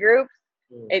 3 groups,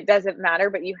 Mm. it doesn't matter,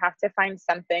 but you have to find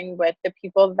something with the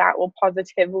people that will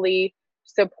positively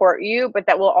support you, but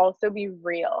that will also be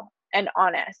real and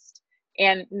honest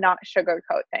and not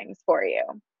sugarcoat things for you.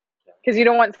 Because you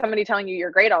don't want somebody telling you you're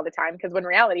great all the time, because when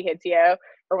reality hits you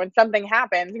or when something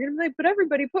happens, you're going to be like, but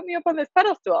everybody put me up on this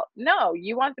pedestal. No,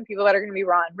 you want the people that are going to be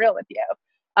raw and real with you,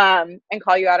 and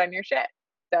call you out on your shit.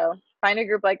 So find a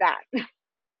group like that.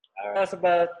 That's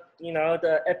about,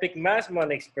 the Epic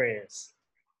Mastermind experience.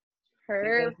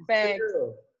 Perfect.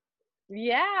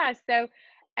 Yeah. So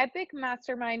Epic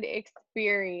Mastermind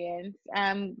experience,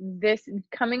 this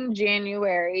coming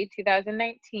January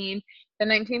 2019, the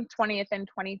 19th, 20th, and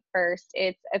 21st,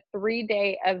 it's a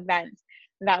 3-day event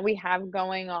that we have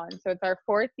going on. So it's our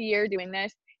 4th year doing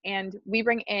this, and we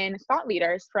bring in thought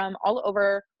leaders from all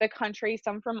over the country,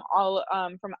 some from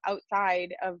from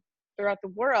outside of throughout the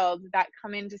world, that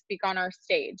come in to speak on our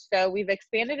stage. So we've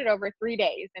expanded it over 3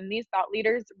 days, and these thought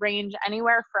leaders range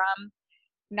anywhere from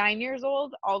 9 years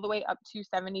old all the way up to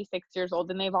 76 years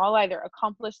old. And they've all either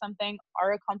accomplished something,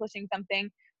 are accomplishing something.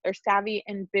 They're savvy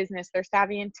in business. They're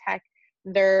savvy in tech.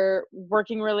 They're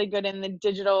working really good in the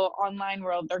digital online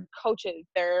world. They're coaches.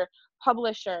 They're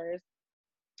publishers.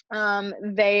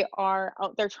 They are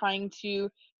out there trying to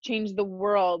change the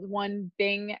world one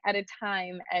thing at a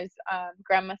time, as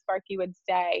Grandma Sparky would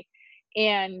say.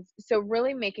 And so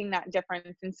really making that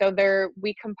difference. And so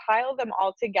we compile them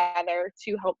all together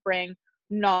to help bring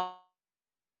knowledge,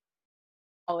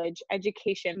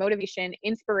 education, motivation,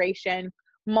 inspiration,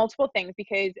 multiple things,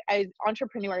 because as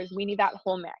entrepreneurs, we need that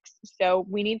whole mix. So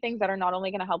we need things that are not only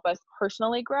going to help us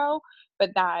personally grow, but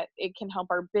that it can help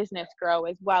our business grow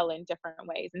as well in different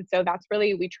ways. And so that's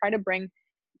really, we try to bring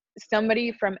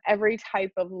somebody from every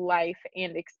type of life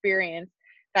and experience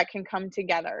that can come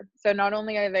together. So not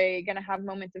only are they going to have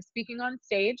moments of speaking on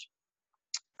stage,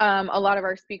 a lot of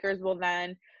our speakers will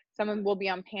then, some of them will be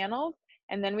on panels,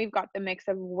 and then we've got the mix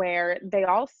of where they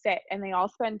all sit and they all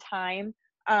spend time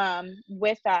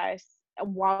with us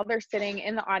while they're sitting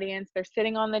in the audience. They're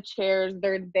sitting on the chairs.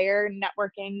 They're there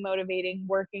networking, motivating,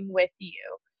 working with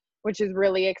you, which is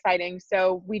really exciting.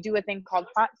 So we do a thing called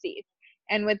hot seats.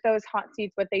 And with those hot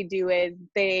seats, what they do is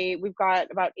we've got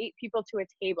about 8 people to a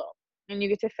table, and you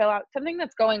get to fill out something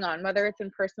that's going on, whether it's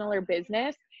in personal or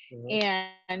business.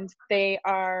 and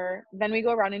then we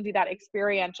go around and do that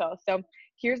experiential. So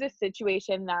here's a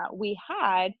situation that we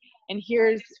had, and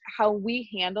here's how we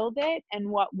handled it and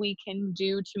what we can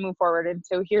do to move forward. And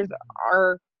so here's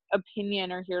our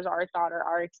opinion, or here's our thought, or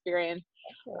our experience,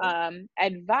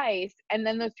 advice. And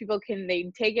then those people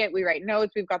they take it, we write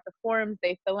notes, we've got the forms,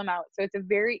 they fill them out. So it's a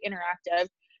very interactive.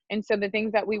 And so the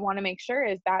things that we want to make sure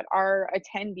is that our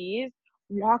attendees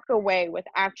walk away with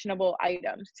actionable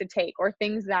items to take, or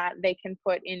things that they can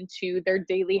put into their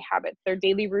daily habits, their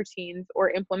daily routines, or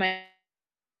implement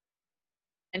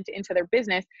into their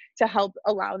business to help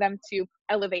allow them to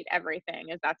elevate everything,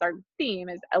 as that's our theme,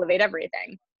 is elevate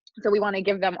everything. So we want to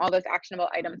give them all those actionable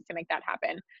items to make that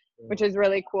happen, which is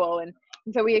really cool. And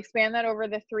so we expand that over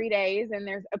the 3 days, and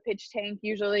there's a pitch tank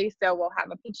usually. So we'll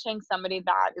have a pitch tank, somebody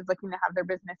that is looking to have their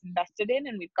business invested in,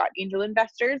 and we've got angel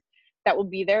investors that will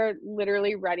be there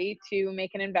literally ready to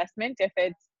make an investment if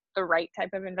it's the right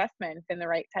type of investment and the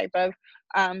right type of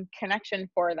connection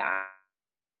for that.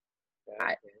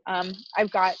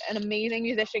 I've got an amazing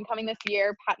musician coming this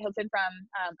year, Pat Hilton from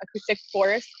Acoustic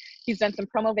Forest. He's done some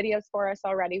promo videos for us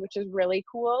already, which is really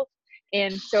cool.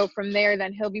 And so from there,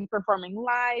 then he'll be performing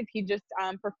live. He just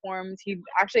performs. He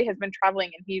actually has been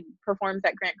traveling, and he performs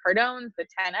at Grant Cardone's, the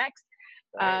 10X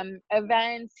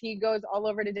events. He goes all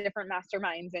over to different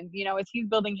masterminds. And, as he's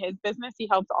building his business, he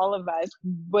helps all of us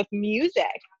with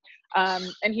music.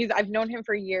 And I've known him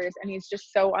for years, and he's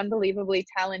just so unbelievably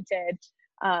talented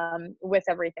with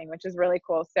everything, which is really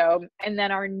cool. So, and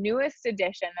then our newest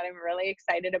addition that I'm really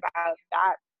excited about,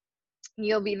 that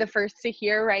you'll be the first to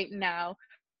hear right now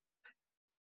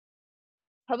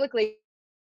publicly,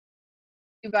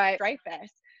 by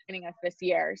Dreyfus joining us this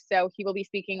year. So he will be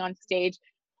speaking on stage,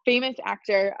 famous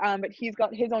actor, but he's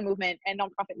got his own movement and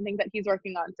nonprofit and things that he's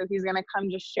working on. So he's going to come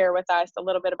just share with us a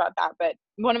little bit about that. But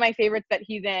one of my favorites that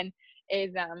he's in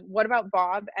is What About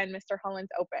Bob and Mr.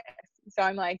 Holland's Opus. So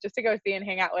I'm like, just to go see and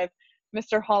hang out with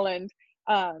Mr. Holland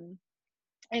and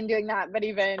doing that. But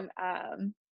even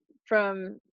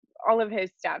from all of his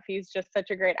stuff, he's just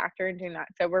such a great actor in doing that.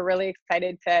 So we're really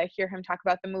excited to hear him talk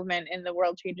about the movement and the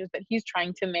world changes that he's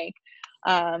trying to make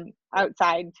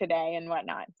outside today and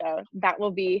whatnot. So that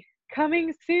will be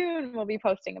coming soon. We'll be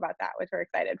posting about that, which we're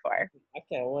excited for. I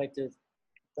can't wait to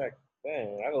start.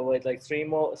 Man, I will wait like 4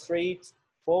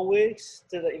 weeks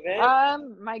to the event.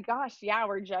 My gosh, yeah,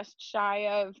 we're just shy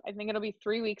of, I think it'll be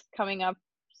 3 weeks coming up,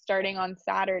 starting on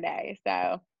Saturday.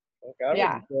 So okay,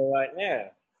 yeah, right now.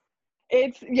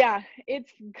 It's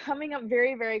coming up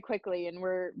very, very quickly, and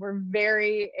we're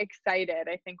very excited.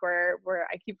 I think I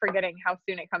keep forgetting how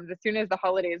soon it comes. As soon as the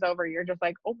holiday is over, you're just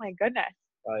like, oh my goodness,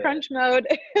 crunch mode.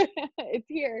 It's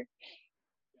here.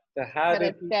 So how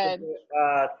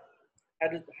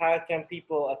can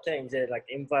people attend? Is it like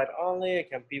invite only?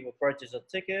 Can people purchase a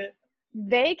ticket?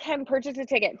 They can purchase a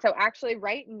ticket. So actually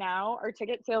right now our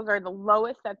ticket sales are the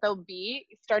lowest that they'll be.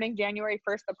 Starting January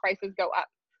 1st, the prices go up.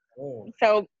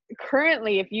 So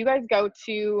currently, if you guys go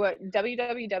to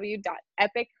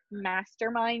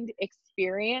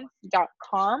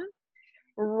www.epicmastermindexperience.com,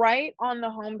 right on the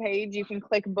homepage, you can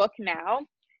click book now.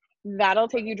 That'll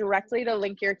take you directly to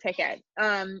link your ticket.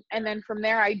 And then from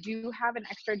there, I do have an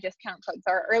extra discount code.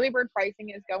 So our early bird pricing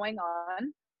is going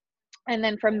on. And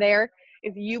then from there,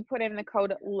 if you put in the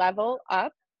code LEVEL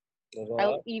UP,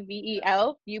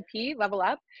 LEVELUP, level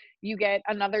up, you get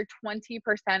another 20%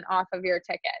 off of your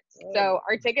tickets. So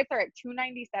our tickets are at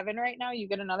 $297 right now. You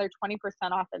get another 20%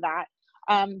 off of that.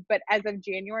 But as of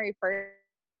January 1st,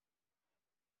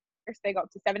 they go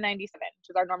up to $797, which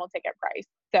is our normal ticket price.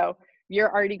 So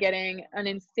you're already getting an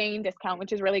insane discount,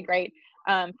 which is really great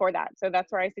for that. So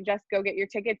that's where I suggest go get your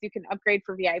tickets. You can upgrade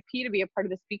for VIP to be a part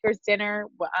of the speaker's dinner.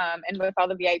 And with all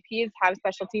the VIPs, have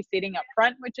specialty seating up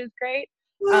front, which is great.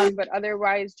 But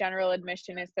otherwise, general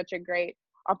admission is such a great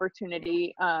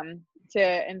opportunity and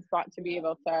spot to be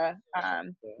able to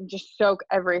just soak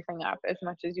everything up as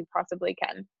much as you possibly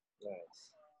can.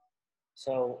 Nice.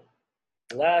 So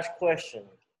last question,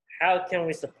 how can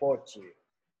we support you?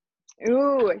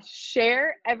 Ooh,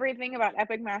 share everything about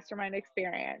Epic Mastermind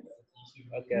Experience.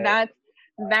 Okay.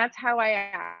 That's how I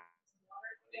ask.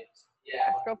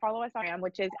 Go follow us on Instagram,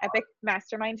 which is Epic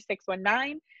Mastermind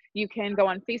 619. You can go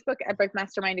on Facebook, Epic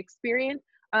Mastermind Experience.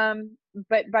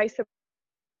 But by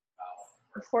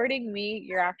supporting me,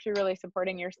 you're actually really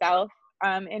supporting yourself.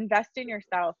 Invest in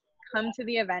yourself. Come to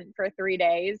the event for 3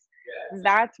 days.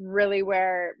 That's really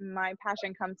where my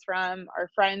passion comes from. Our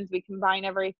friends, we combine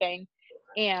everything,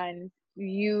 and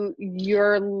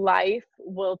your life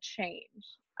will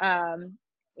change.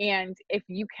 And if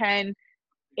you can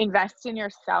invest in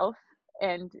yourself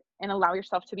and allow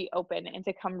yourself to be open and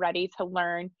to come ready to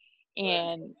learn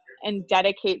and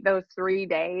dedicate those 3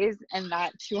 days and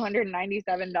that $297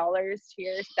 to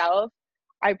yourself,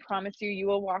 I promise you, you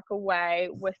will walk away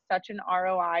with such an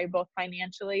ROI, both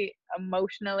financially,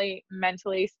 emotionally,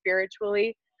 mentally,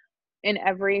 spiritually, in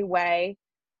every way,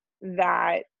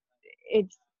 that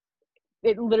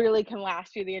it literally can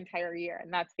last you the entire year.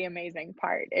 And that's the amazing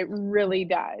part. It really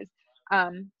does.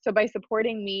 So by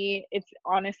supporting me, it's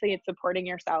supporting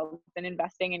yourself and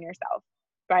investing in yourself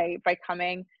by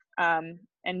coming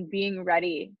and being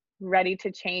ready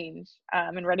to change,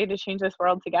 and ready to change this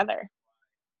world together.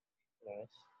 Nice.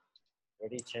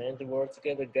 Ready to change the world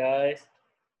together, guys.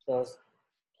 So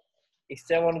if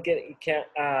someone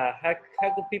how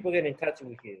can people get in touch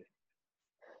with you?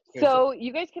 So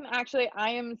you guys can actually,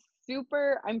 I'm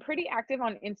pretty active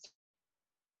on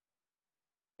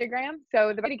Instagram.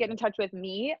 So the way to get in touch with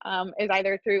me is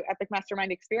either through Epic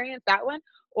Mastermind Experience, that one,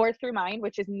 or through mine,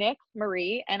 which is Nik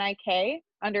Marie, NIK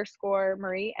 _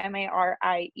 Marie,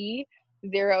 MARIE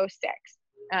 06.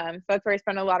 So that's where I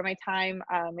spend a lot of my time.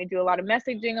 I do a lot of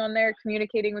messaging on there,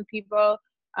 communicating with people.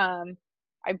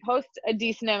 I post a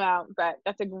decent amount, but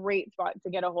that's a great spot to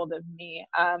get a hold of me,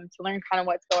 to learn kind of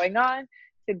what's going on,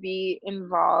 to be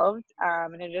involved,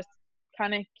 and to just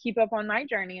kind of keep up on my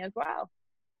journey as well.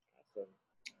 Awesome.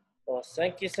 Well,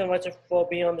 thank you so much for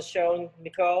being on the show,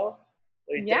 Nicole.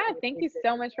 Thank you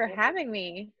so much for having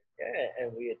me. Yeah,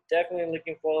 and we are definitely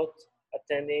looking forward to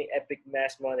attending Epic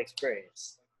Mastermind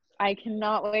Experience. I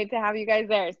cannot wait to have you guys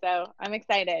there, so I'm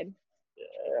excited.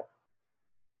 Yeah.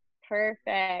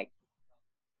 Perfect.